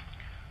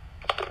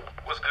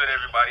good,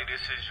 everybody?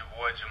 This is your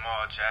boy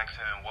Jamal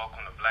Jackson, and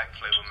welcome to Black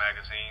Flavor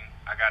Magazine.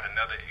 I got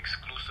another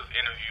exclusive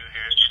interview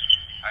here.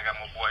 I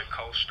got my boy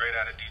Coast, straight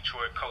out of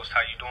Detroit. Coast,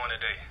 how you doing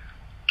today?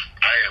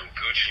 I am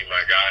Gucci, my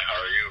guy. How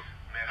are you?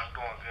 Man, I'm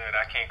doing good.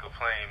 I can't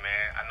complain,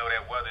 man. I know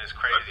that weather is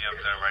crazy up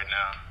there right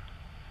now.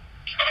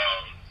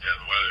 Yeah,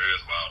 the weather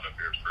is wild up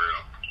here, for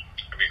real.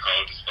 It be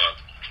cold as fuck.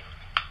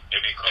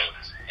 It be cold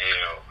as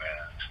hell,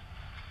 man.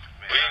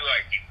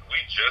 We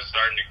just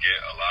starting to get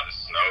a lot of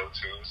snow,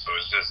 too, so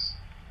it's just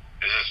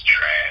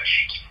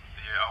trash.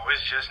 Yeah,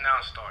 it's just now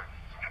starting.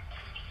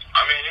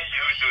 I mean, it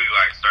usually,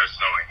 starts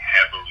snowing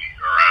heavily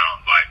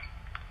around,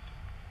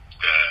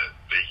 the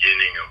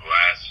beginning of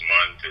last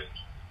month and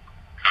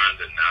kind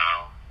of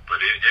now.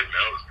 But it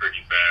melts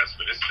pretty fast,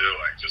 but it's still,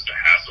 just a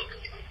hassle.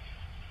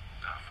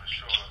 Nah, for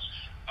sure.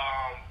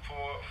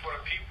 For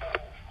the people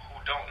who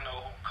don't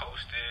know who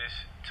Coast is,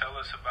 tell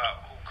us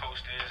about who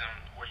Coast is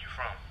and where you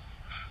from.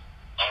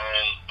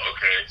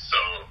 Okay, so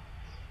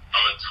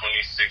I'm a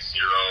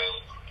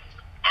 26-year-old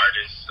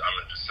artist. I'm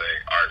going to just say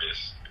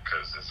artist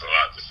because it's a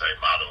lot to say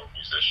model,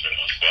 musician,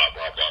 blah,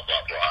 blah, blah,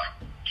 blah, blah.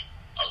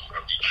 I'm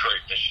from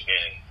Detroit,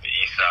 Michigan, the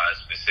east side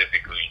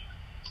specifically,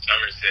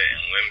 Somerset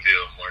and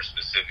Linville more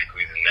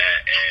specifically than that.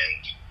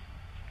 And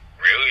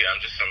really, I'm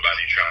just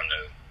somebody trying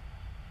to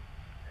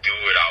do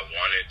what I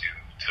want to do,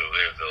 to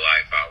live the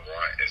life I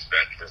want as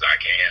best as I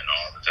can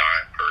all the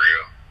time, for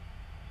real.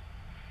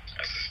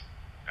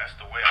 That's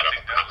the way. I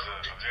think that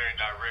was a very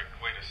direct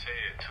way to say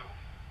it, too.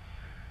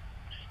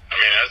 I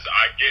mean,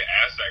 I get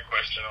asked that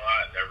question a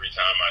lot, and every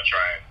time I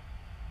try and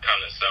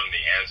kind of sum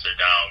the answer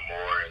down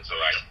more into,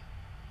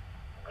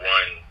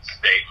 one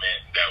statement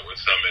that would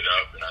sum it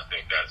up, and I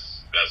think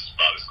that's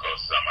about as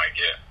close as I might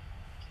get.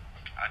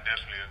 I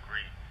definitely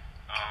agree.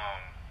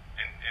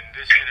 In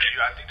this interview,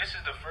 I think this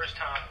is the first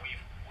time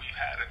we've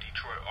had a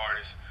Detroit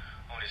artist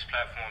on this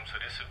platform, so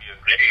this would be a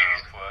great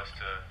time for us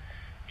to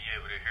be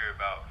able to hear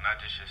about not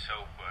just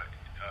yourself, but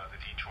the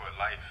Detroit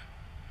life.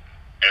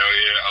 Hell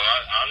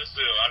yeah. Honestly,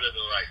 a lot of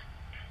the,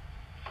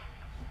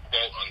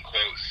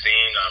 quote-unquote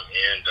scene I'm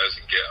in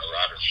doesn't get a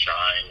lot of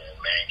shine in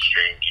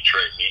mainstream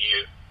Detroit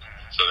media,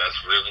 so that's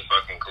really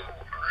fucking cool,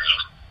 for real.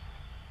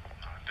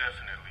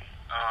 Definitely.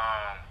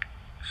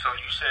 So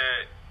you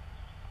said,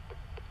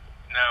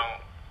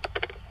 now,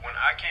 when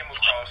I came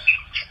across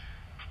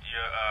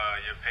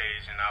your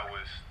page, and I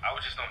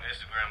was just on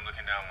Instagram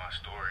looking down my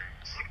story,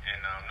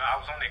 and no, I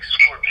was on the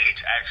Explore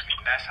page actually,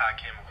 and that's how I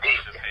came across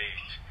your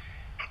page.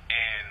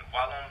 And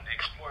while on the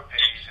Explore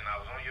page, and I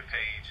was on your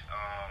page,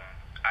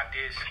 I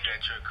did see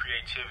that your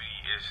creativity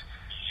is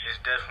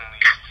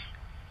definitely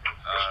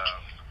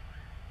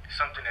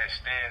something that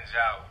stands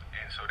out,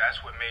 and so that's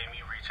what made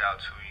me reach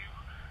out to you.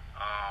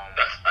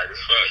 That's nice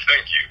as fuck.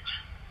 Thank you.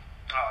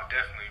 Oh,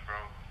 definitely, bro.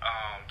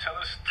 Tell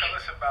us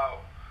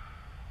about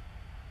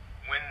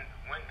when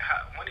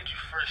did you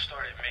first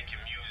started making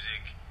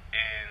music,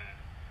 and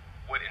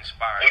what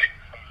inspired you?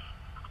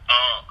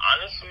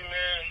 Honestly,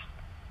 man,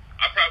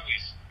 I probably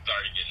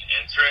started getting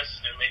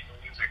interested in making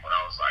music when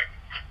I was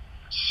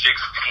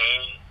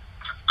 16.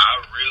 I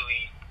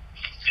really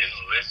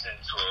didn't listen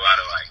to a lot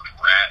of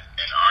rap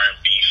and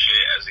R&B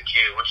shit as a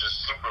kid, which is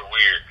super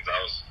weird because I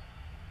was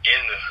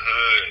in the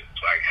hood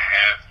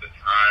half the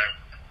time,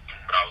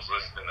 but I was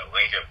listening to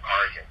Linkin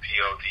Park and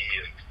POD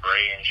and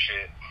Bray and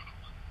shit.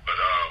 But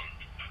I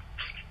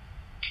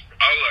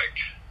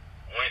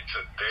went to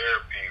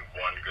therapy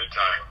one good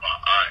time with my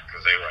aunt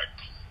because they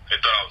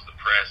thought I was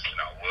depressed, and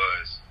I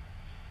was.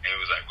 And it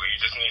was well, you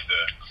just need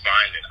to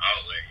find an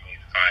outlet. You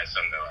need to find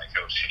something that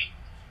helps you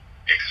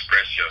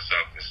express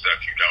yourself and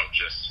stuff you don't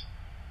just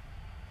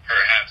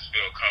perhaps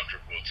feel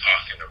comfortable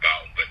talking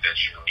about, but that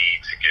you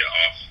need to get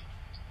off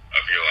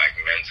of your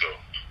mental.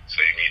 So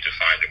you need to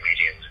find a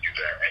medium to do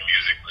that. And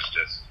music was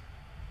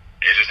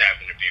it just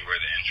happened to be where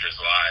the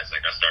interest lies. I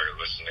started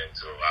listening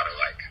to a lot of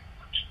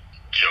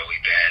Joey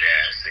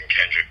Badass and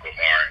Kendrick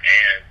Lamar,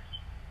 and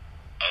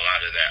a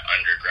lot of that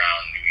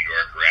underground New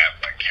York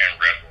rap, Ken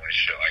Rebel and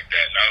shit like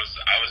that. And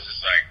I was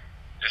just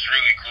it's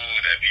really cool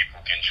that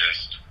people can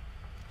just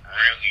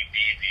really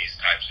be these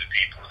types of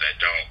people that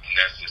don't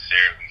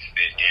necessarily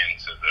fit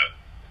into the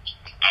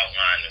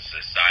outline of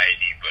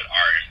society, but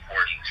are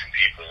important to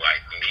people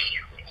like me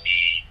who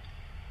need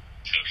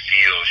to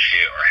feel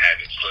shit or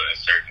have it put a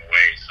certain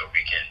way so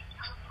we can,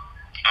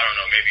 I don't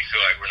know, maybe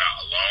feel like we're not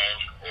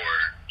alone, or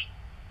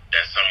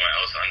that someone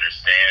else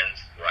understands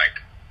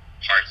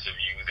parts of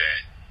you that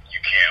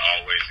you can't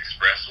always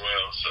express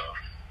well. So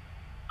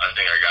I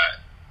think I got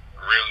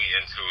really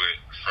into it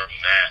from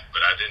that,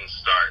 but I didn't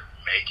start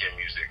making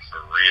music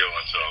for real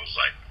until I was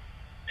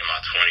in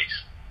my 20s.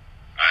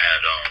 I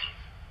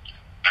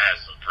had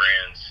some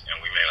friends,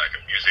 and we made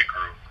a music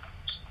group,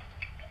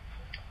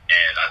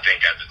 and I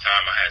think at the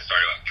time I had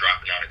started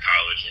dropping out of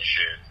college and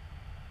shit,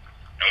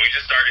 and we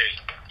just started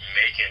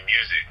making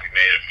music. We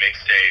made a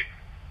mixtape,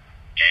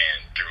 and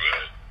through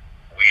a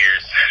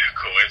weird set of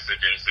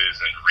coincidences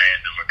and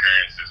random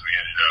occurrences, we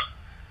ended up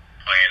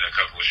playing a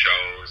couple of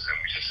shows, and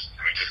we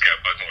just kept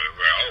fucking with it.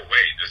 We're oh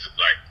wait, this is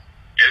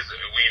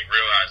we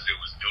realized it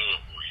was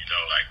doable,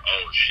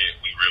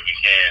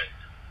 can't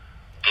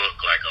book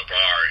like a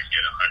bar and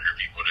get 100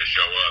 people to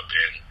show up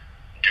and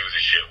do the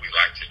shit we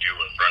like to do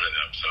in front of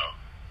them. So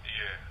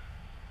yeah,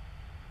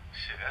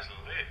 shit, that's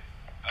lit.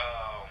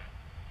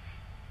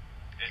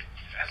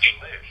 That's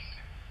lit.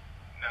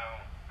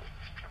 Now,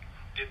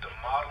 did the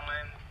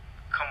modeling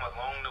come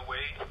along the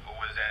way, or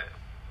was that?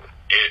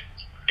 It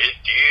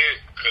did,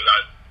 because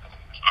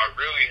I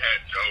really had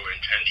no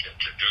intention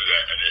to do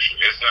that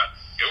initially.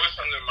 It was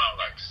something my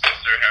like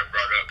sister had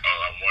brought up. Oh,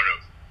 I'm one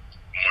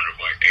of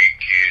like 8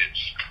 kids,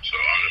 so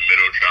I'm the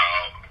middle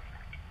child,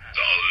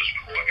 the oldest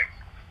boy,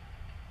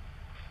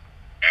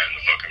 and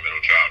the fucking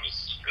middle child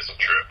is a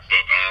trip.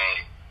 But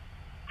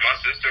my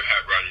sister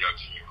had brought it up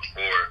to me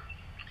before,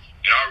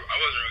 and I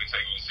wasn't really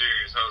taking it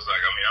serious. I was like,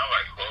 I mean, I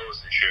like clothes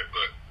and shit,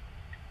 but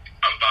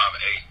I'm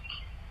 5'8".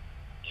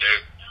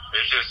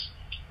 It's just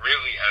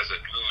really, as a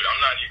dude,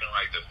 I'm not even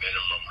like the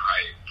minimum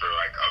height for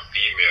like a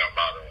female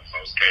model in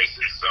most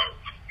cases. So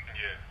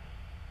yeah,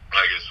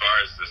 like as far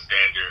as the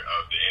standard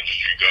of the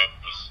industry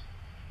goes,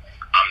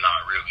 I'm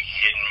not really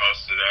hitting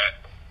most of that,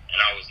 and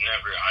I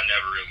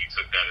never really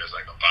took that as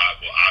like a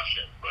viable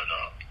option. But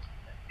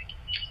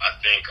I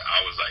think I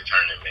was like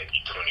turning maybe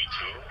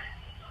 22,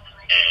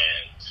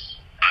 and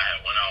I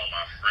had went out with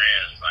my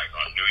friends like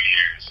on New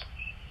Year's,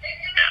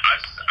 and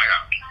I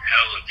got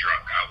hella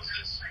drunk. I was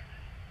just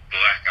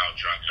blackout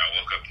drunk, and I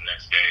woke up the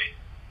next day,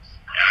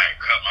 and I had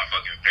cut my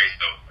fucking face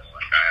open.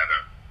 Like I had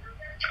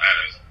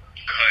a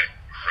cut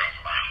from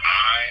my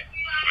eye,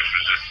 which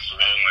was just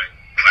swollen,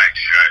 black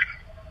shut,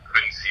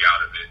 couldn't see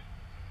out of it,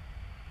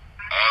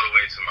 all the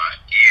way to my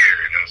ear,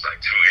 and it was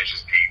like 2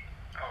 inches deep.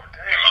 Oh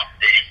damn! And my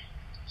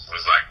face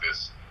was like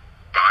this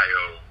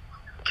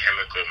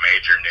biochemical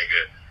major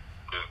nigga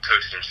who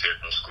took some shit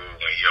from school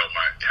and he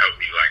helped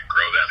me like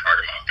grow that part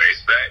of my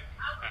face back,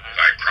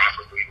 like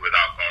properly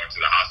without going to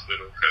the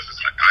hospital, because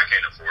it's like I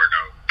can't afford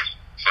no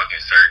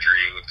fucking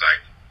surgery. It looked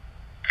like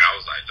I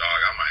was like, dog,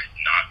 I might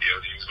not be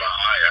able to use my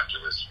eye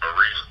after this for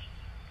real.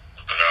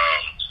 But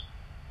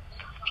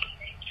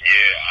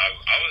yeah,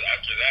 I was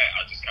after that.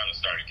 I just kind of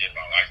started getting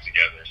my life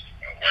together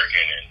and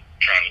working and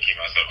trying to keep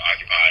myself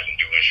occupied and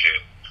doing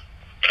shit.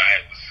 But I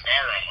had the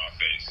scar on my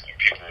face, and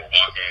people would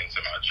walk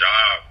into my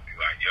job and be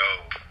like, yo,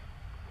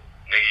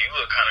 nigga, you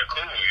look kind of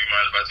cool. You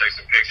mind if I take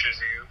some pictures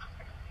of you?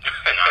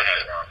 And I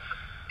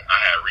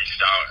had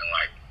reached out and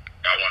like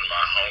got one of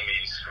my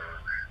homies who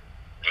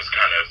was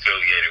kind of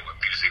affiliated with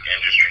music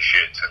industry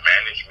shit to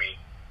manage me.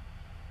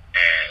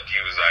 And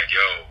he was like,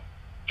 yo,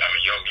 I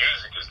mean, your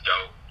music is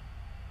dope,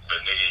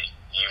 but nigga,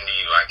 you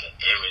need like an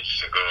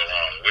image to go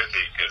along with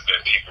it, because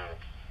then people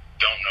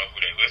don't know who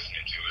they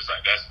listening to. It's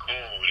like, that's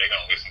cool, they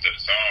gonna listen to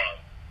the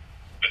song,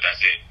 but that's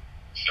it.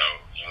 So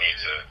you need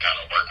to kind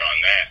of work on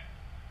that.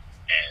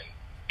 And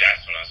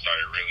that's when I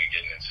started really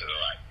getting into the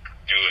like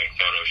doing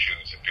photo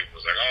shoots, and people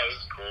was like, oh, this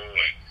is cool,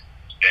 and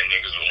then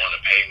niggas would want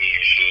to pay me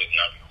and shit, and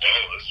I'd be,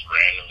 whoa, this is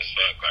random as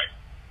fuck. Like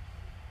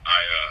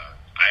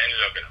I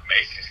ended up in a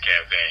Macy's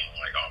campaign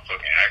like on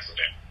fucking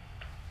accident.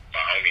 My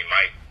homie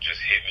Mike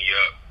just hit me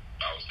up.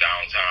 I was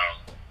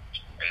downtown,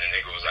 and the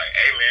nigga was like,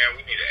 hey man,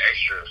 we need an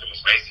extra for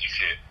this Macy's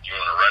shit. You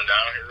want to run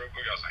down here real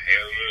quick? I was like,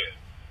 hell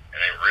yeah. And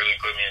they really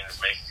put me in this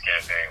Macy's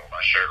campaign with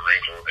my shirt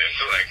wrinkled and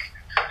like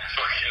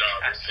fucking all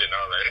this shit. And I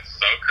was like, it's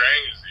so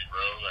crazy,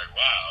 bro. Like,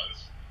 wow,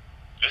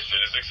 this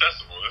shit is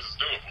accessible. This is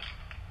doable.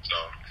 So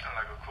sound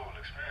like a cool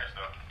experience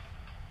though.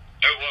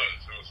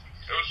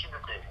 it was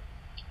super cool.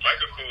 Mike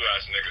a cool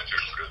ass nigga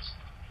too, because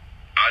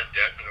I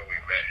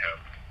definitely met him.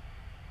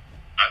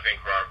 I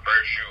think for our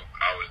first shoot,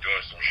 I was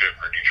doing some shit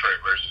for Detroit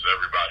versus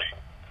Everybody,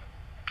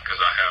 because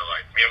I had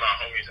like, me and my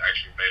homies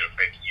actually made a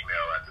fake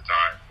email at the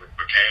time, which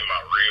became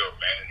my real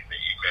management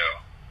email.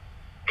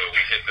 But we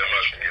hit them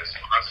up to get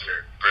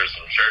sponsored for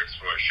some shirts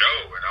for a show,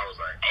 and I was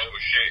like, oh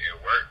shit, it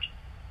worked.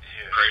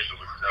 Yeah. Praise the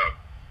Lord.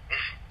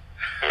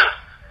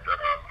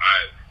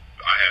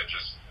 I had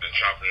just been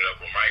chopping it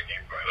up with Mike,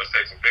 and he was like, let's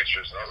take some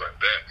pictures. And I was like,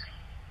 bet.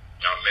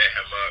 And I met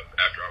him up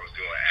after I was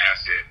doing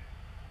acid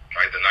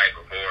like the night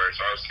before, so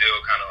I was still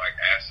kind of like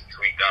acid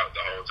tweaked out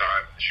the whole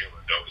time, and the shoot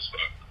was dope as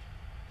fuck.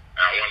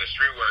 And I won a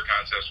streetwear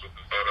contest with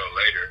the photo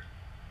later,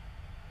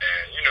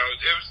 and you know,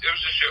 it was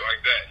just shit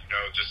like that, you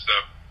know, just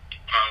stuff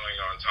piling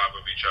on top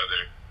of each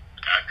other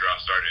after I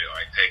started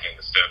like taking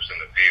the steps in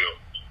the field.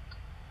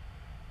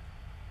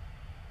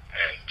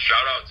 And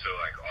shout out to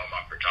like all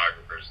my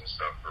photographers and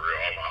stuff, for real,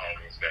 all my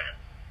homies that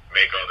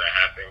make all that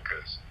happen,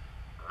 because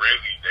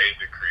really they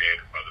the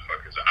creative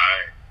motherfuckers.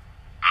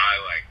 I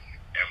like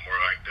am more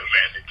like the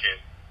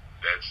mannequin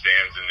that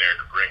stands in there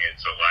to bring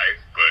it to life,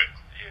 but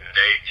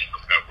they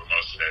hook up with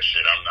most of that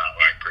shit. I'm not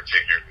like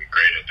particularly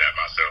great at that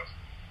myself.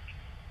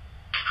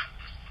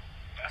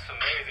 That's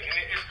amazing.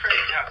 And it's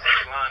crazy how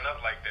things line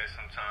up like that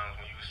sometimes,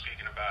 when you were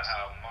speaking about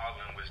how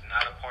modeling was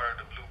not a part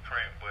of the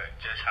blueprint, but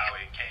just how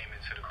it came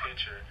into the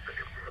picture.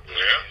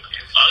 Yeah.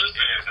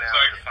 Honestly, it's now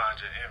like, to find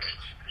your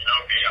image. You know,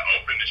 being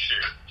open to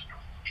shit.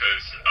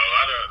 Because a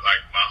lot of,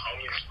 like, my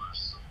homies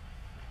was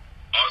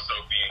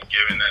also being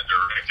given that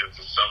directive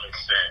to some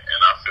extent, and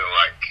I feel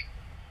like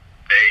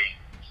they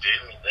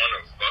didn't want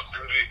to fuck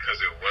with it because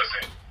it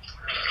wasn't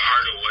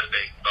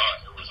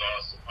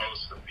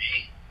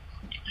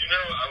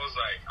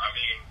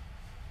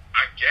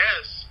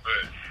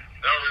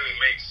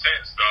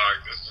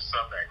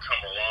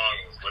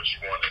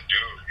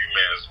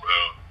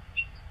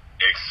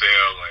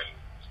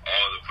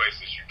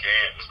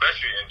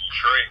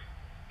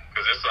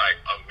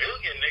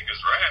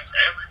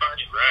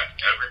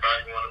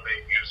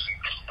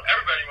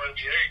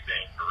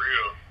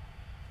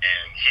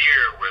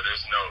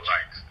no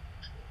like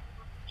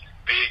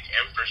big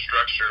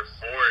infrastructure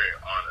for it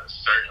on a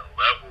certain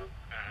level,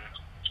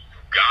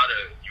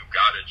 you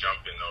gotta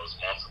jump in those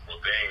multiple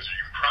things, or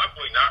you're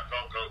probably not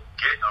gonna go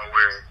get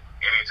nowhere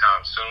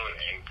anytime soon.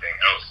 Anything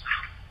else?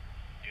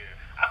 Yeah,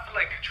 I feel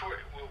like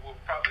Detroit will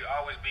probably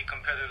always be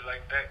competitive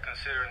like that,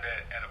 considering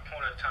that at a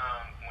point in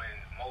time when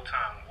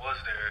Motown was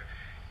there,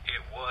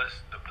 it was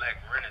the Black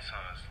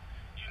Renaissance.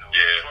 You know,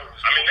 yeah.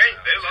 I mean,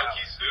 they low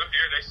key still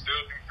here. They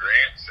still do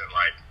grants and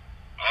like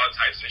all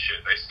types of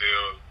shit. They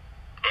still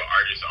put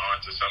artists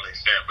on to some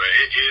extent, but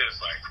it is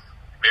like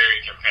very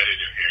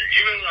competitive here.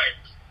 Even like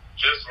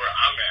just where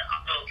I'm at, I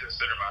don't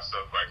consider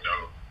myself like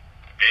no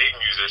big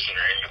musician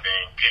or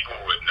anything. People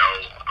would know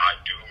I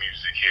do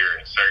music here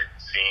in certain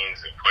scenes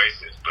and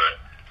places, but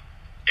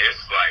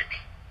it's like,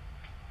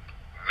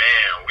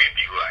 man, we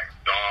be like,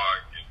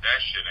 dog, if that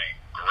shit ain't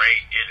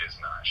great, it is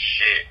not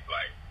shit.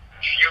 Like,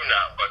 you're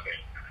not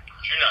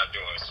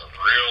doing some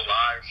real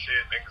live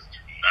shit. Niggas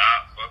do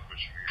not fuck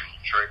with you.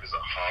 Detroit is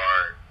a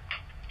hard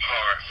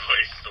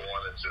place to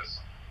want to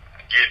just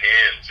get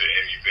into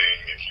anything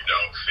if you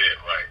don't fit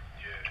like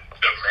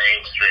the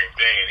mainstream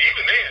thing. And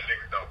even then,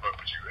 niggas don't fuck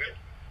with you.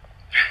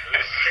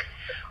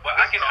 Well,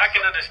 I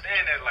can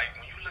understand that. Like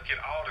when you look at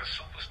all the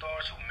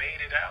superstars who made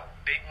it out,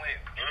 they went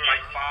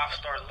like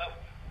 5-star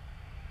level.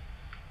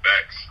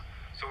 Facts.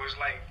 So it's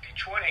like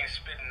Detroit ain't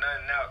spitting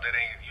nothing out that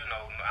ain't,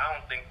 I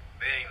don't think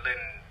they ain't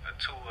letting a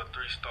 2 or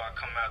 3-star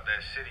come out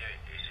that city.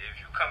 If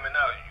you coming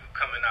out, you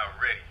coming out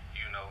ready,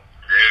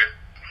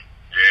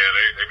 Yeah,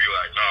 they be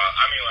like, no,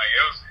 I mean, like,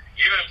 it was,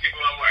 even people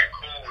I'm, like,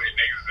 cool with,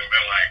 niggas have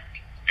been like,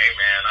 hey,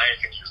 man, I didn't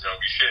think you was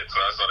gonna be shit, so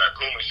I saw that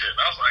Puma shit,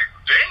 and I was like,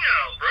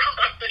 damn, bro,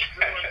 I've been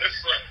doing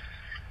this,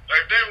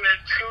 like damn near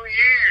 2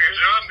 years,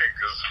 y'all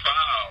niggas,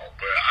 wow,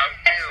 but I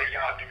feel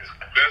y'all niggas.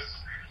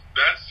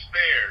 That's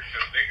fair,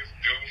 because niggas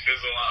do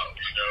fizzle out,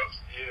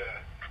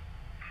 Yeah.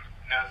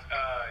 Now,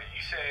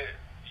 you said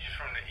you're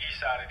from the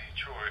east side of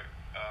Detroit.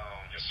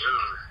 Yes, sir.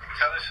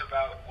 Tell us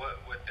about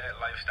what that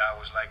lifestyle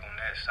was like on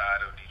that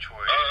side of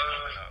Detroit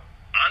coming up.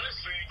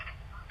 Honestly,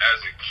 as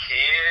a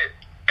kid,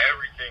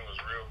 everything was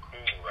real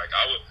cool. Like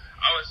I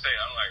would say,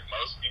 unlike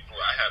most people,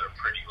 I had a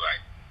pretty like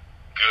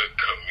good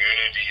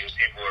community of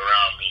people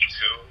around me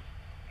too.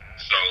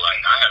 So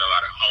like I had a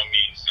lot of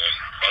homies and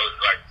both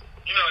like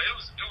it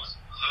was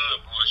hood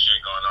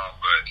bullshit going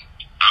on, but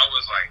I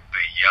was like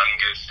the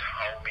youngest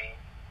homie.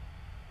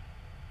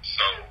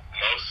 So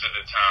most of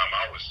the time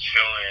I was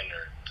chilling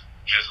or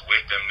just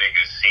with them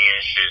niggas,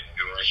 seeing shit and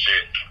doing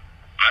shit.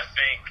 I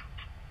think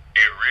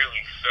it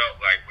really felt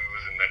like we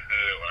was in the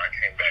hood when I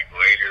came back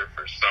later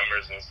for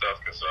summers and stuff,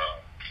 because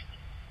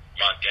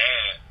my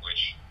dad,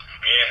 which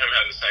me and him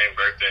had the same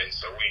birthday,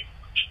 so we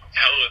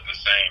hella the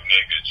same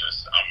nigga,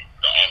 just I'm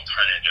the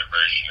alternative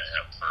version of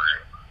him for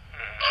real.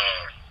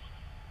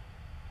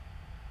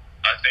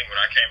 I think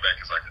when I came back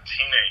as like a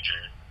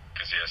teenager,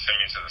 because he had sent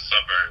me to the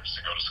suburbs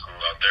to go to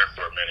school out there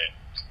for a minute,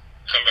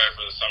 come back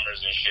for the summers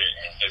and shit,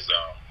 and he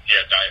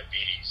had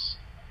diabetes,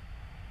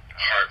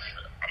 heart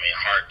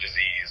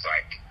disease,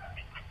 like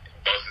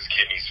both his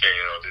kidneys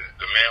failed.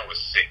 The man was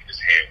sick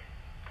as hell.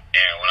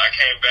 And when I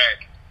came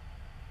back,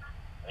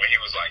 when he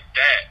was like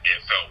that, it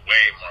felt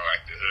way more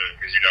like the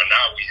hood, because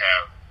now we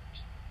have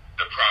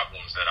the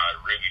problems that I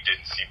really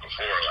didn't see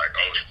before, like,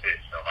 oh shit,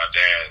 my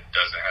dad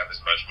doesn't have as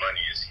much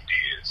money as he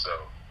did, so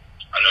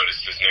I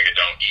noticed this nigga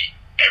don't eat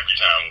every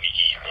time we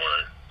eat, or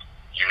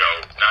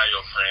now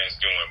your friends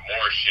doing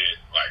more shit,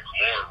 like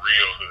more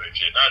real hood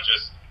shit, not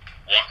just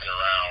walking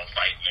around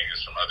fighting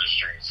niggas from other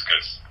streets,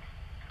 because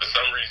for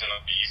some reason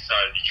on the east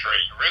side of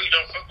Detroit, you really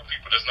don't fuck with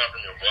people that's not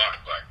from your block.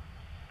 Like,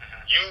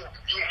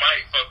 you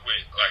might fuck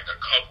with like a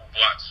couple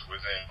blocks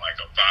within like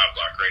a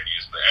 5-block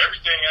radius, but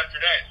everything after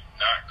that,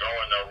 you're not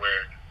going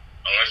nowhere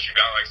unless you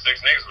got like 6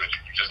 niggas with you.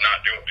 You're just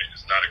not doing it.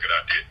 It's not a good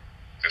idea,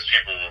 because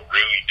people will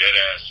really dead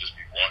ass just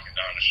be walking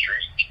down the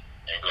street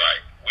and be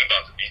like, we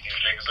about to beat these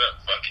niggas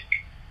up, fuck it.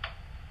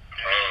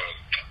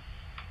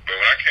 But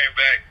when I came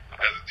back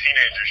as a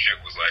teenager, shit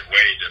was like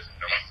way different.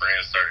 My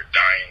friends started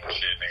dying and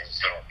shit, niggas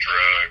selling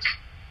drugs.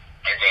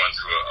 I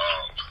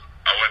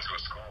went to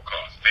a school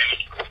called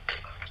Finney.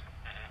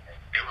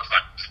 It was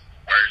like the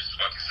worst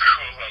fucking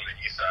school on the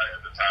east side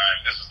at the time.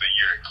 This was the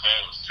year it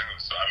closed too,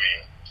 so I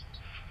mean,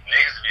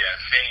 niggas be at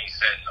Finney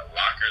setting the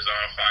lockers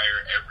on fire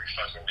every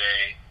fucking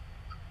day.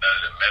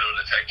 The metal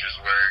detectors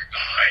work,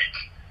 like,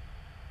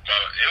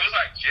 it was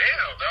like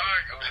jail,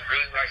 dog. It was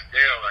really like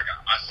jail. Like,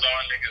 I saw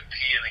a nigga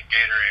pee in a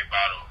Gatorade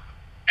bottle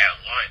at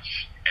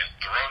lunch and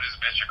throw this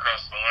bitch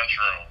across the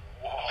lunchroom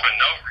for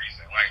no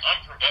reason. Like,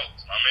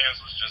 unprovoked. My man's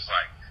was just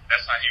like,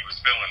 that's how he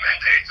was feeling that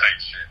day type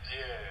shit.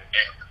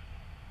 Yeah. And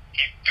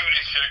he threw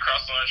this shit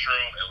across the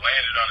lunchroom and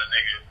landed on a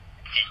nigga.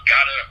 He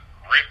got up,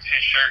 ripped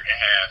his shirt in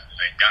half, and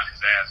then got his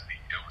ass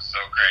beat. It was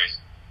so crazy.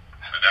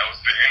 But that was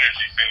the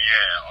energy Finney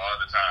had all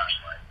the time.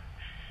 Like,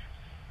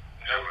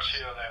 no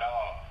chill at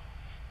all.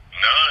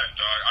 None,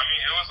 dog. I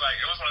mean, it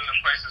was one of the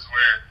places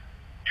where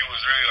it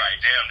was really like,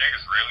 damn,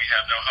 niggas really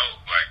have no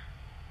hope. Like,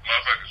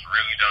 motherfuckers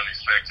really don't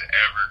expect to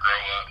ever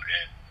grow up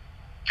and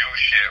do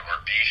shit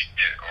or be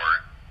shit or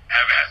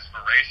have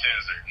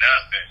aspirations or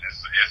nothing.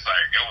 It's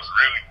like, it was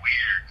really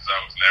weird because I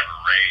was never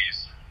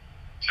raised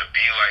to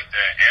be like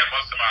that. And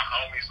most of my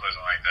homies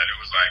wasn't like that. It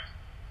was like,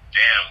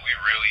 damn, we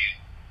really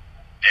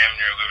damn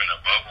near live in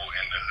a bubble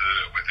in the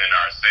hood within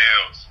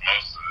ourselves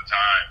most of the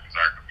time because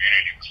our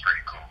community was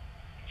pretty cool.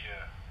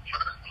 Yeah.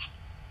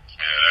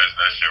 Yeah,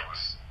 that shit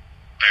was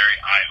very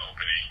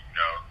eye-opening, you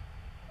know.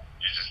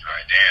 You just be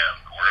like, damn,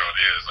 the world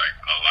is like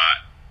a lot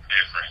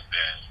different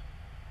than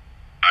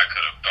I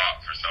could have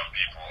thought for some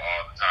people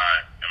all the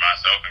time, and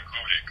myself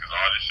included, because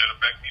all this shit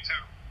affect me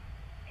too.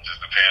 It just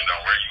depends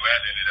on where you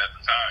at in it at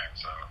the time.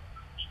 So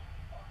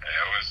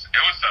yeah,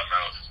 it was something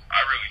else.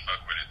 I really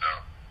fuck with it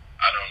though.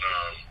 I don't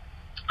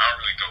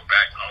really go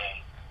back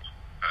home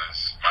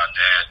because my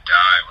dad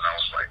died when I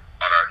was like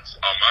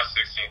on my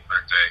 16th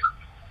birthday,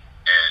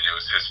 and it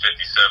was his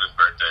 57th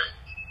birthday.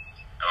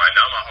 And like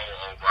now my whole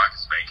old block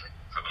is vacant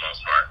for the most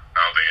part. I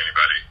don't think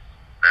anybody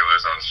really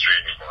lives on the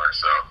street anymore.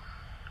 So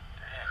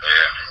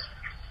yeah.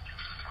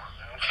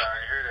 I'm sorry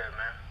to hear that,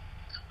 man.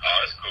 Oh,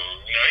 it's cool.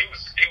 You know, he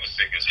was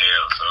sick as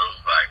hell, so it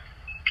was like,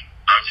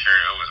 I'm sure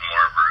it was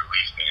more of a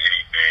relief than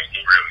anything.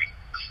 It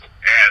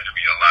had to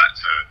be a lot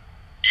to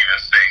even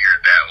stay here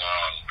that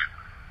long with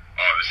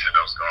all the shit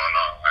that was going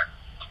on. Like,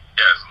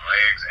 he had his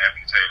legs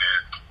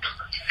amputated.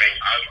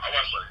 I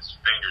watched like his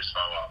fingers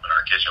fall off in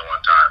our kitchen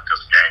one time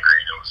because of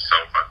gangrene. It was so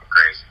fucking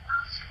crazy.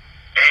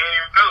 And he didn't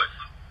even feel it.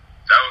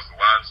 That was the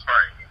wildest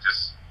part.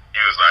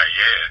 He was like,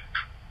 yeah,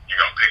 you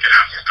gonna pick it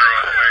up and throw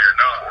it away or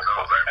not? And I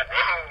was like,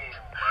 whoa,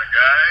 my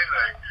guy,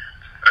 like,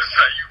 that's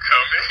how you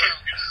come in?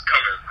 You just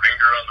come and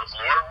finger on the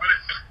floor with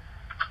it?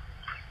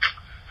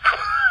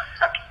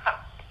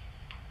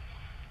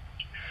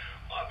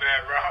 My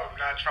bad, bro. I'm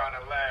not trying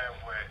to laugh,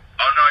 but...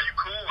 Oh, no, you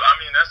cool. I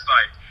mean, that's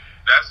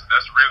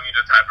really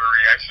the type of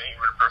reaction he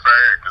would have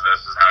preferred, because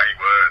that's just how he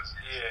was.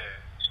 Yeah.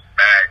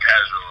 Mad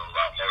casual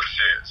about most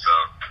shit, so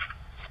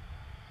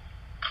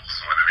that's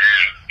what it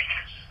is.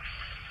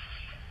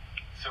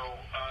 So,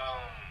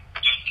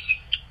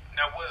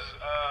 now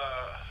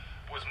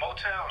was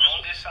Motown on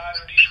this side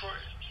of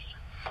Detroit?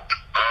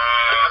 I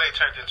know they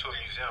turned it into a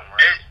museum,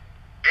 right?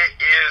 It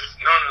is.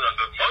 No.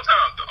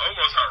 The old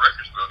Motown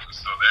Records building is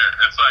still there.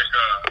 It's like,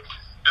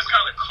 it's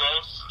kind of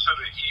close to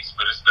the east,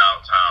 but it's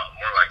downtown,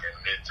 more like in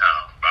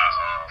Midtown by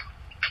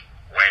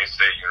Wayne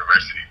State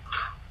University.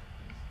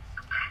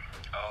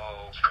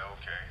 Oh,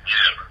 okay.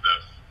 Yeah, but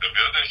the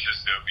building should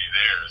still be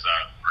there, as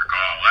I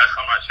recall. Last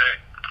time I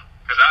checked,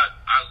 because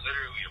I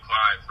literally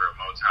applied for a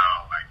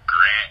Motown like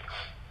grant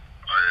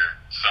or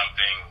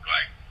something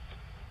like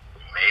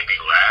maybe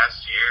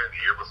last year, the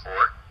year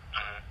before.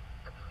 Mm-hmm.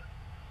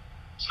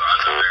 So I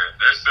know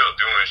they're still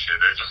doing shit.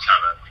 They're just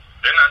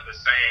they're not the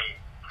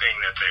same thing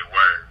that they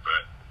were,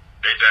 but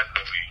they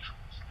definitely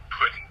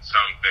putting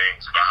some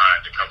things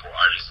behind a couple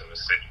artists in the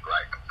city,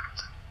 like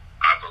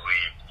I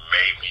believe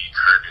maybe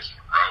Curtis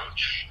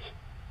Roach,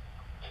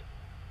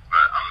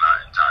 but I'm not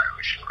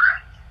entirely sure.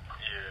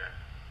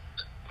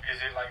 Yeah. Is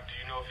it like, do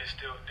you know if they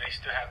still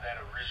have that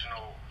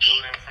original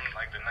building from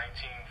like the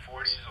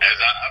 1940s? As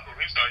I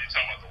believe so. You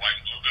talking about the white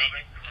and blue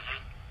building?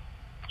 Mm-hmm.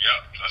 Yep,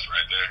 that's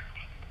right there.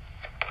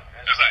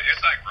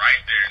 It's like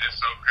right there.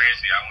 It's so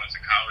crazy. I went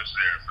to college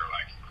there for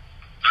like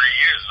 3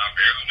 years and I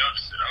barely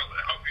noticed it. I was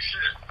like, holy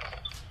shit.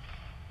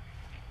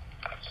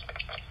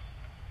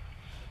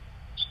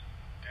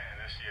 Damn,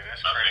 that's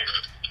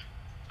crazy.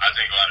 I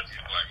think a lot of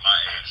people like my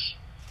age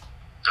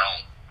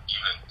don't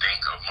even think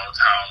of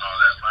Motown all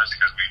that much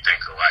because we think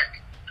of like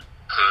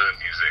hood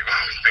music when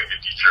we think of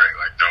Detroit,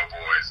 like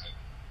Doughboys and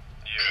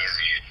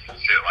Easy and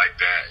shit like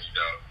that, you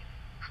know.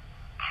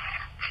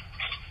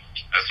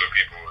 That's what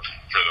people,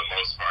 for the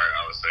most part,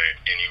 I would say,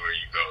 anywhere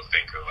you go,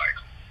 think of like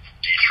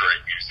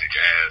Detroit music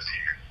as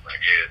here.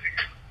 Like, yeah,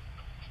 nigga,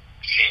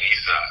 Teen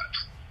East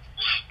Side.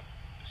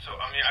 So,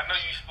 I mean, I know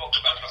you spoke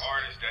about the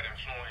artists that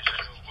influenced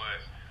you,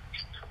 but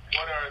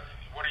what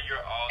are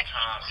your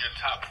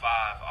top 5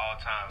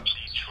 all-time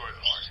Detroit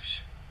artists?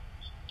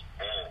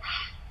 Oh,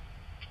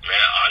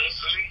 man,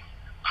 honestly,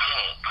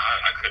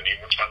 I couldn't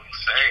even fucking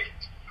say.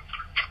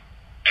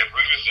 If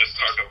we was just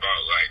talking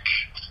about like,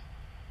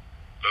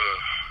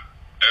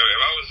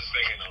 if I was just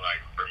thinking of like,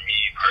 for me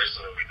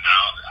personally,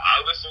 now that I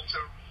listen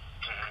to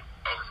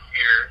over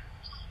here,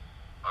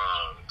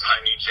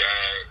 Tiny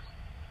Jag,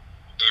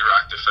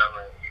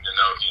 D-Rockefeller, even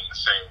though he's in the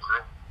same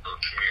group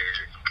over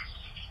here.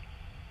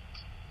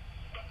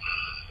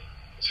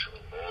 Two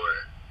more.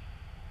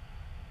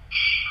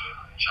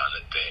 I'm trying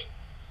to think.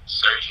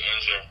 Search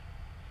Engine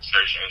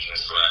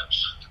slaps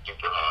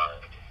super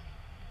hard.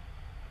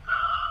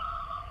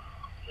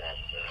 One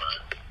more.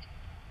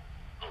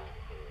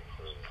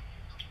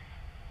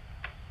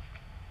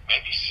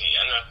 Maybe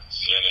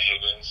Sienna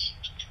Higgins.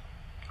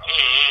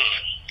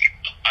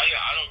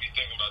 I don't be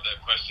thinking about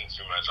that question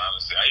too much,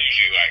 honestly. I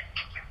usually like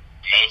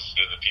most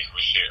of the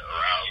people's shit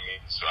around me,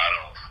 so I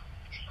don't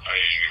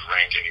usually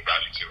rank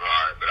anybody too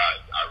hard, but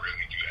I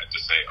really do have to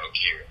say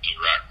Okir and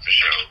D-Rock for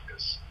sure,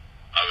 because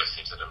I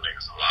listen to them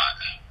niggas a lot.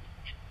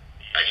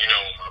 Like, you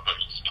know, when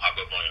motherfuckers pop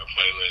up on your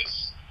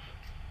playlist,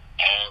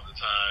 all the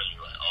time.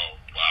 You're like, oh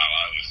wow,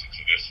 I listen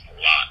to this a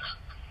lot.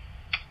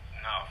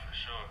 No, for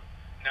sure.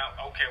 Now,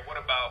 okay, what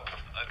about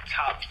a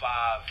top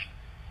five?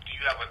 Do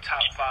you have a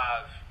top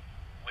five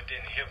within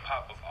hip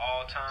hop of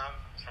all time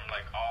from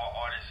like all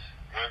artists?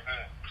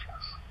 Mm-hmm.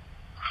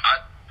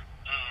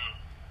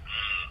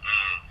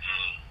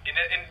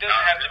 It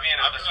doesn't have to be in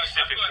a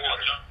specific order.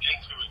 I jumped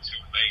into it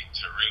too late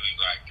to really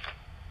like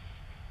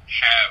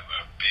have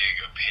a big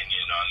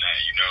opinion on that.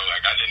 You know,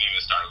 like I didn't even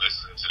start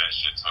listening to that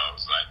shit till I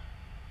was like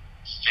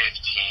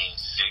 15,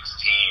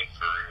 16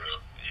 for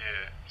real.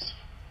 Yeah.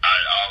 I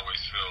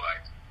always feel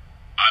like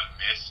I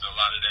missed a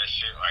lot of that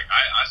shit. Like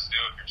I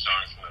still hear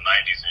songs from the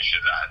 90s and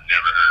shit that I'd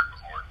never heard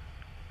before.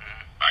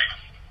 Mm-hmm.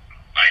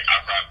 Like I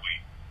probably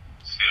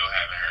still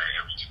haven't heard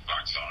every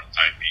Tupac song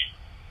type beat.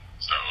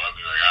 So I'll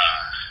be like,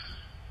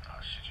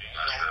 oh shit, you ain't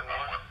that's the only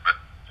one. one.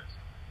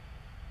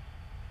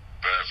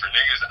 But for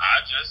niggas, I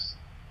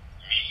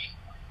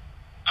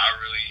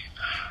really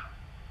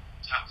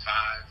top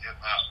five hip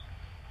hop.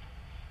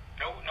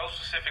 No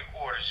specific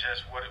order,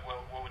 just what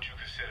would you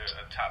consider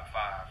a top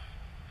five?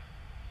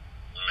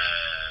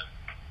 Man,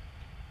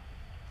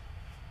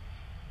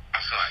 I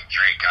feel like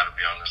Drake gotta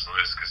be on this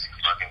list because he's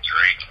fucking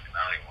Drake. And I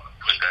don't even want to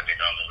put that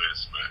nigga on the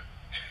list, but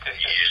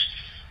he is.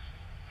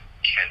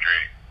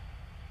 Kendrick,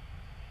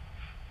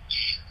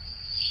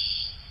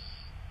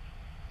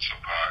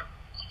 Tupac,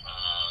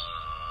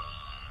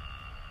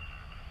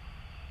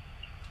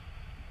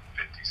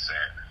 50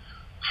 Cent.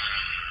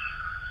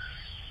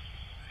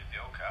 50,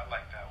 okay, I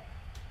like that one.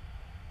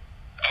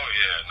 Oh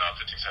yeah, no,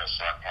 50 Cent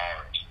slap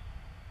hard.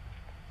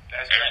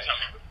 Every time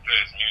I listen to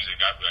his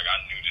music, I feel like I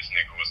knew this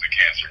nigga was a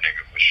cancer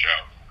nigga for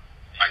sure.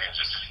 I can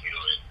just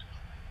feel it.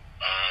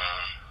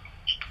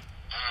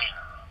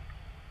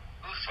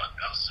 Who the fuck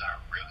else I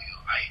really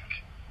like?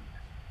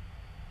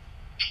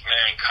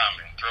 Man,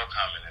 Common. Throw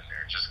Common in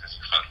there just because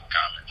he fucking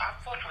Common. I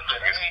fuck with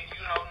that. I mean,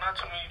 you know, not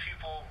too many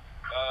people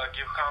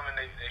give Common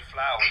they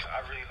flowers.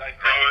 I really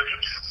like that. Bro,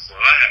 it's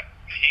slap.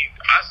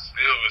 I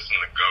still listen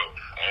to Go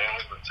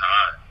all the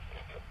time.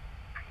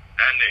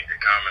 That nigga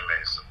Common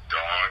made some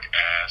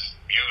dog-ass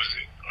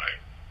music.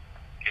 Like,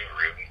 he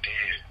really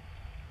did.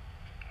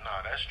 No,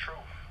 that's true.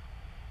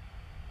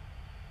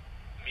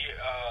 Me,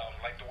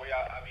 like the way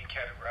I be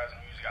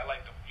categorizing music, I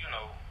like the, you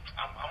know,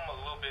 I'm a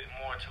little bit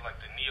more into like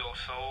the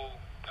neo-soul,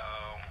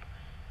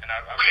 and I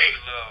really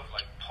love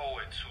like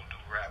poets who do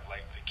rap,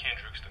 like the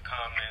Kendricks, the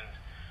Common,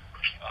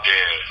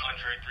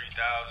 Andre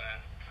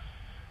 3000.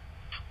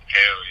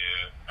 Hell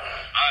yeah.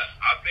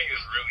 I think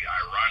it's really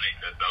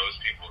ironic that those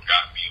people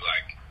got me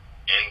like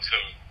into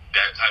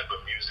that type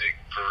of music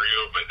for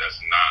real, but that's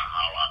not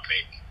how I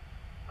make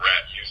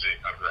rap music.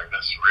 I feel like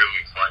that's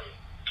really funny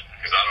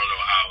because I don't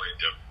know how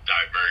it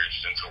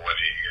diverged into what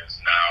it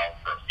is now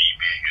from me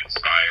being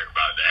inspired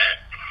by that.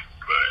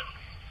 But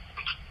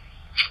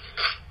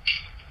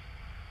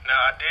now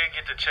I did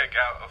get to check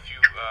out a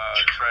few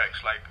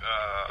tracks like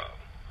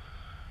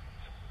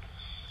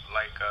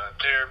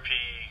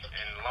Therapy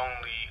and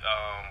Lonely.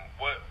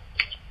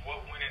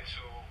 What went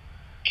into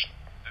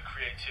the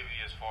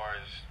creativity as far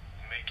as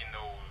making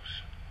those?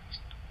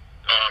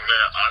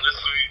 Man,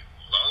 honestly,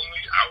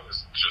 Lonely, I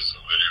was just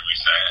literally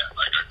sad.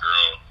 Like a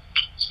girl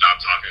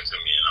stopped talking to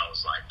me and I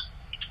was like,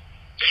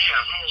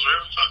 damn, I was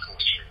really fucking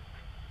with you.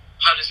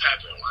 How this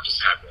happened? Why this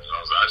happened? And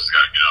I just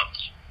gotta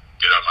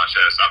get up my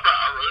chest. I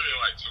wrote it in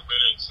like 2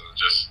 minutes and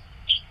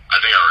I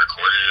think I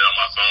recorded it on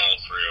my phone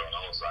for real. And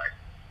I was like,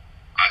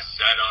 I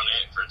sat on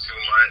it for 2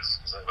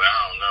 months. I was like, I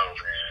don't know,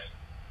 man.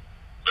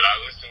 But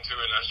I listened to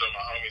it and I showed my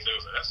homies. They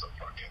was like, that's a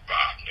fucking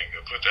bop, nigga.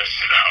 Put that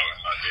shit out.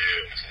 And I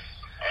did.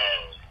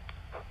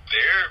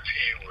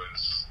 Therapy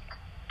was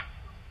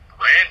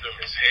random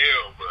as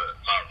hell, but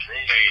my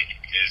roommate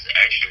is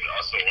actually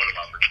also one of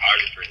my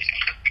photographers.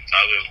 So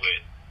I live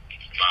with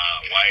my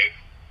wife,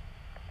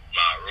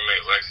 my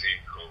roommate Lexi,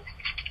 who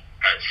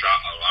had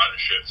shot a lot of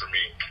shit for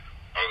me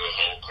over the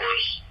whole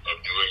course of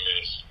doing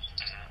this,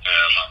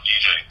 and my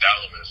DJ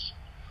Thalamus,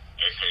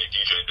 aka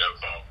DJ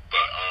Devphone.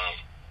 But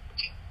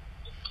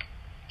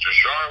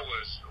Jashar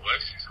was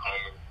Lexi's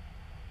homie.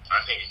 I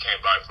think he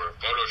came by for a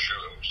photo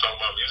shoot and we was talking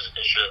about music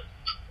and shit.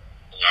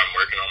 And I'm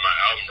working on my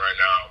album right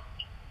now.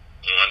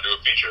 I want to do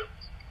a feature.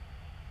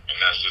 And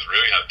that's just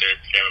really how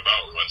Therapy came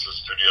about. We went to the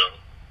studio,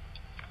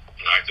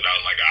 knocked it out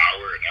in like an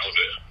hour, and that was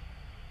it.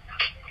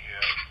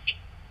 Yeah.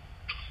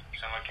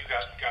 Sound like you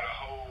got a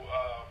whole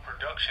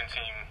production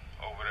team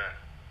over there.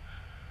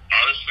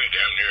 Honestly,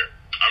 damn near.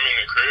 I mean,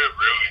 the crib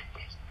really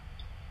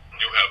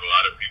do have a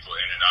lot of people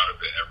in and out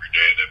of it every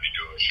day that be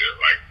doing shit.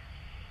 Like,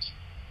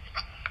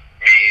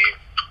 me,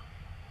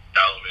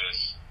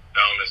 Thalamus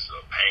is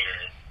a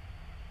painter.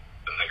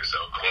 The nigga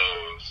sell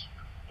clothes.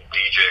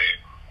 DJ.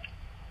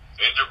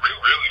 We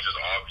really just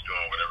all be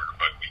doing whatever the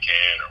fuck we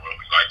can or what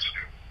we like to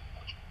do.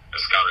 The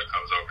Scouter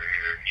comes over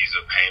here. He's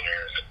a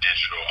painter, a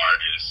digital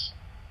artist,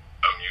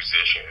 a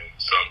musician,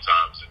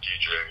 sometimes a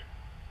DJ.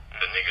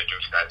 The nigga do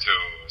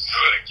tattoos.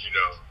 Like, you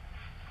know.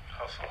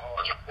 Hustle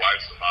hard. My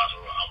wife's a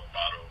model. I'm a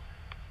model.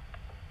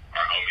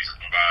 our homies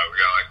come by. We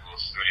got like a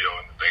little studio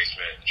in the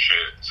basement and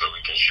shit, so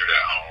we can shoot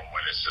at home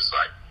when it's just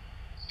like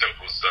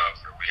simple stuff,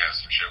 or we have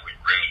some shit we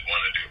really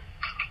want to do.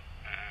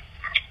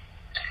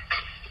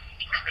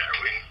 Yeah,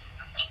 we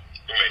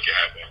make it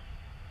happen.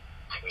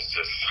 It's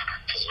just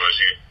what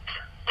we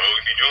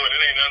be doing.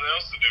 It ain't nothing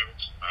else to do.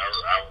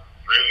 I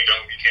really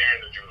don't be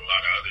caring to do a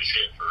lot of other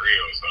shit for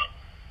real. So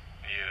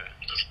we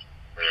just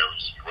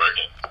be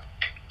working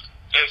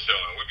and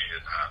chilling. We be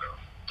getting high though.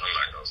 I'm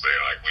not gonna say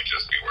like we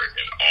just be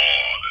working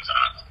all the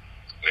time.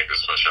 Niggas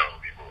for sure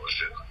be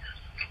bullshit.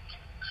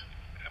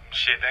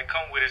 Shit that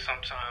come with it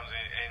sometimes,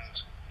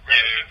 and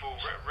people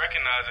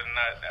recognize it or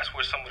not, that's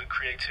where some of the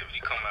creativity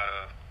come out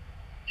of.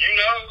 You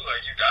know,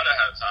 like you gotta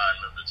have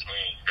time in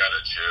between. You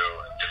gotta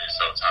chill and give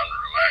yourself time to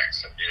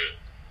relax and be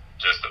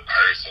just a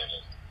person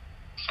and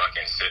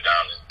fucking sit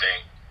down and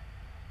think.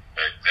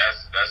 Like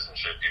that's some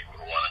shit people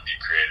who want to be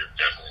creative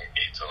definitely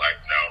need to like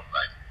know.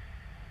 Like,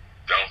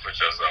 don't put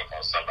yourself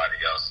on somebody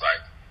else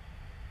like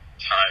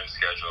time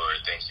schedule or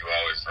think you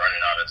always running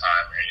out of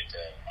time or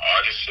anything.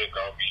 All this shit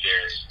gonna be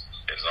there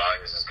as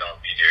long as it's gonna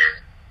be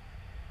there.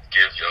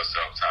 Give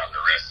yourself time to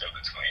rest in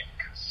between,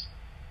 because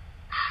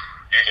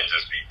you can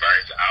just be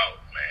burnt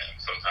out, man.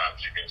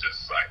 Sometimes you can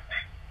just like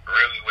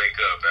really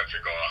wake up after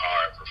going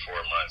hard for 4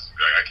 months and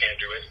be like, I can't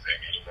do anything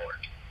anymore.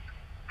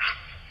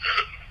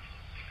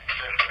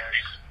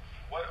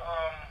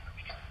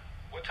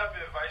 What type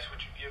of advice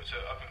would you give to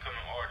up and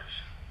coming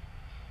artists?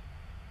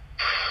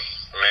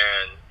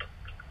 Man,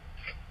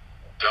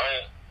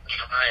 don't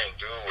try and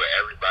do what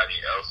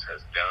everybody else has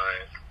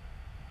done,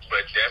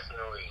 but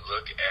definitely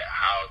look at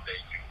how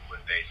they do what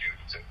they do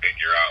to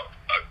figure out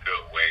a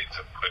good way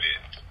to put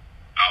it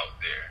out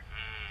there.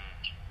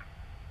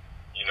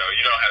 You know,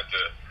 you don't have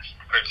to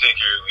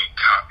particularly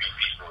copy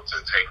people to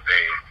take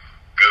their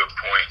good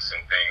points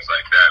and things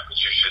like that, but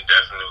you should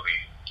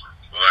definitely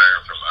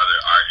learn from other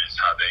artists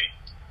how they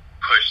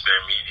push their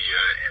media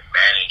and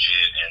manage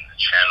it and the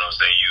channels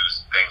they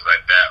use, things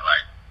like that.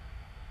 Like,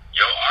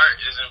 your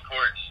art is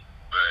important,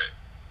 but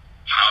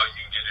how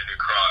you get it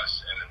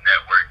across and the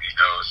network it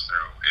goes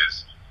through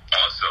is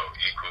also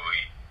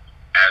equally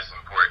as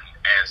important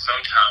and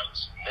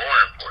sometimes more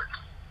important.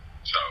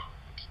 So,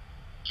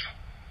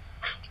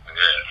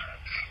 yeah.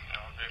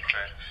 Big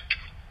facts.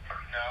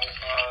 Now,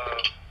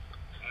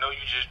 I know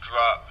you just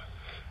dropped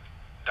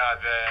Die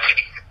Bad.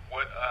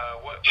 What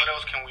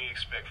else can we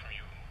expect from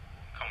you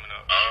coming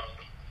up?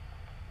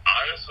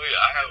 Honestly,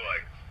 I have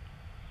like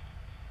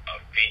a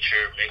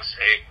feature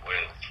mixtape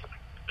with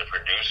the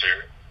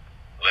producer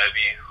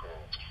Levy, who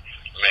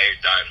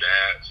made Die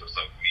Bad. So it's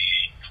like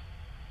me,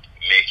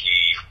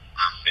 Mickey,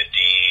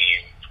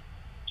 Nadeem,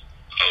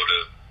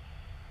 Hoda,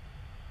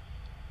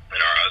 and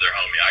our other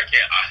homie. I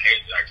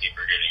keep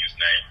forgetting his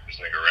name.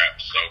 This nigga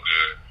raps so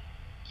good.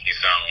 He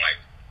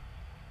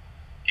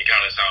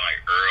kind of sound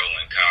like Earl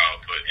and Kyle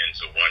put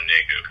into one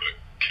nigga, but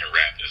can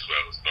rap as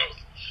well as both.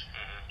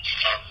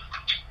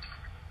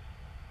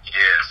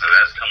 So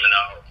that's coming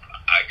out.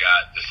 I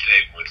got this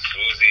tape with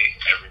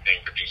Susie, everything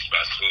produced by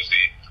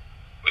Susie,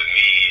 with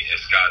me,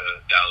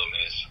 Escada,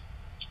 Dalamis,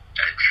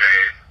 and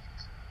Trey.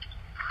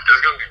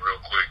 It's gonna be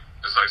real quick.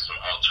 It's like some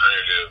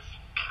alternative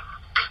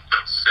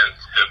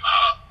synth hip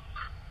hop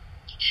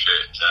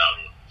shit that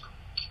I'm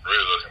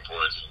really looking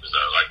forward to because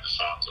I like the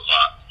songs a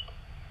lot.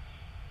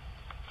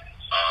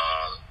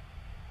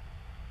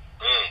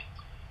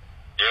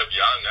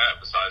 Beyond that,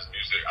 besides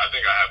music, I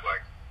think I have like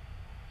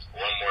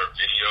one more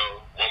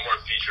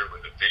feature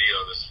with a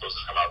video that's supposed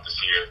to come out this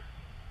year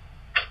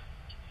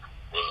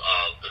with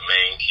the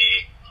main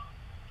key.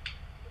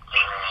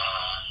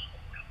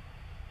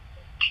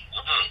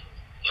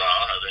 No, I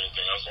don't have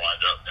anything else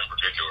lined up in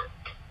particular.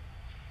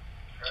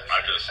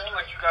 It sounds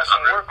like you got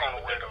some work on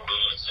the way though.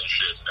 And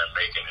shit and then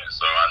making it,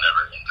 so I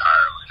never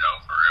entirely know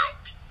for real.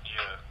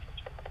 Yeah.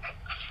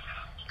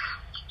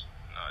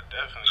 No,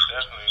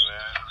 definitely,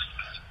 man.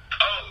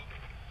 Oh,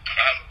 I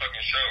have a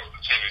fucking show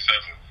the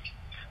 27th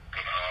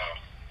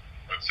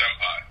with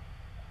Senpai.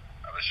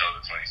 I have a show the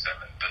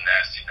 27th, the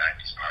Nasty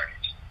 90s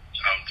Party.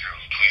 Come through.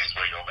 Please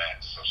wear your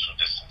mask. Social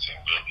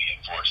distancing will be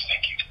enforced.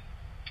 Thank you.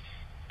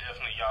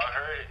 Definitely, y'all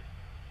heard it.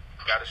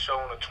 Got a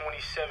show on the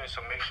 27th,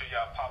 so make sure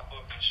y'all pop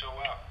up and show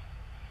out.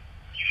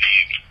 You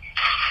need me.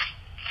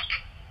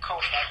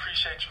 Coach, I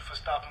appreciate you for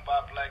stopping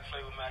by Black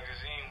Flavor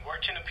Magazine. Where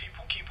can the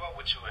people keep up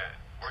with you at?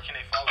 Where can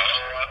they follow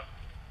you?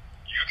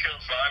 You can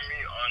find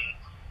me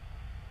on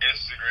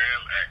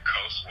Instagram at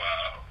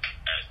CoastWild,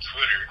 at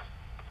Twitter,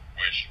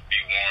 which be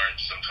warned,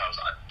 sometimes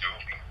I do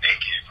be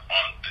naked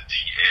on the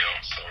DL,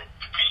 so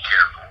be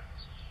careful.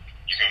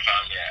 You can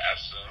find me at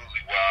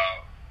Absolutely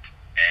Wild,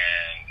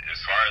 and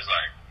as far as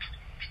like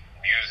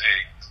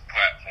music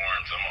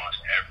platforms, I'm on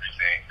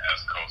everything as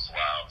Coast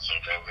Wild, so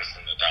go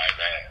listen to Die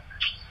Bad.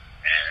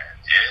 And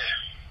yeah.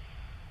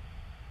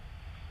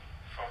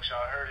 Folks,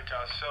 y'all heard it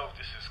yourself.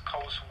 This is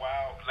Coast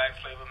Wild, Black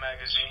Flavor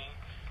Magazine.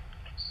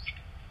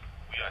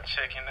 We are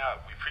checking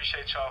out. We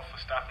appreciate y'all for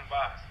stopping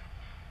by.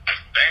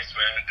 Thanks,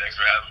 man. Thanks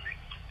for having me.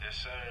 Yes,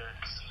 sir.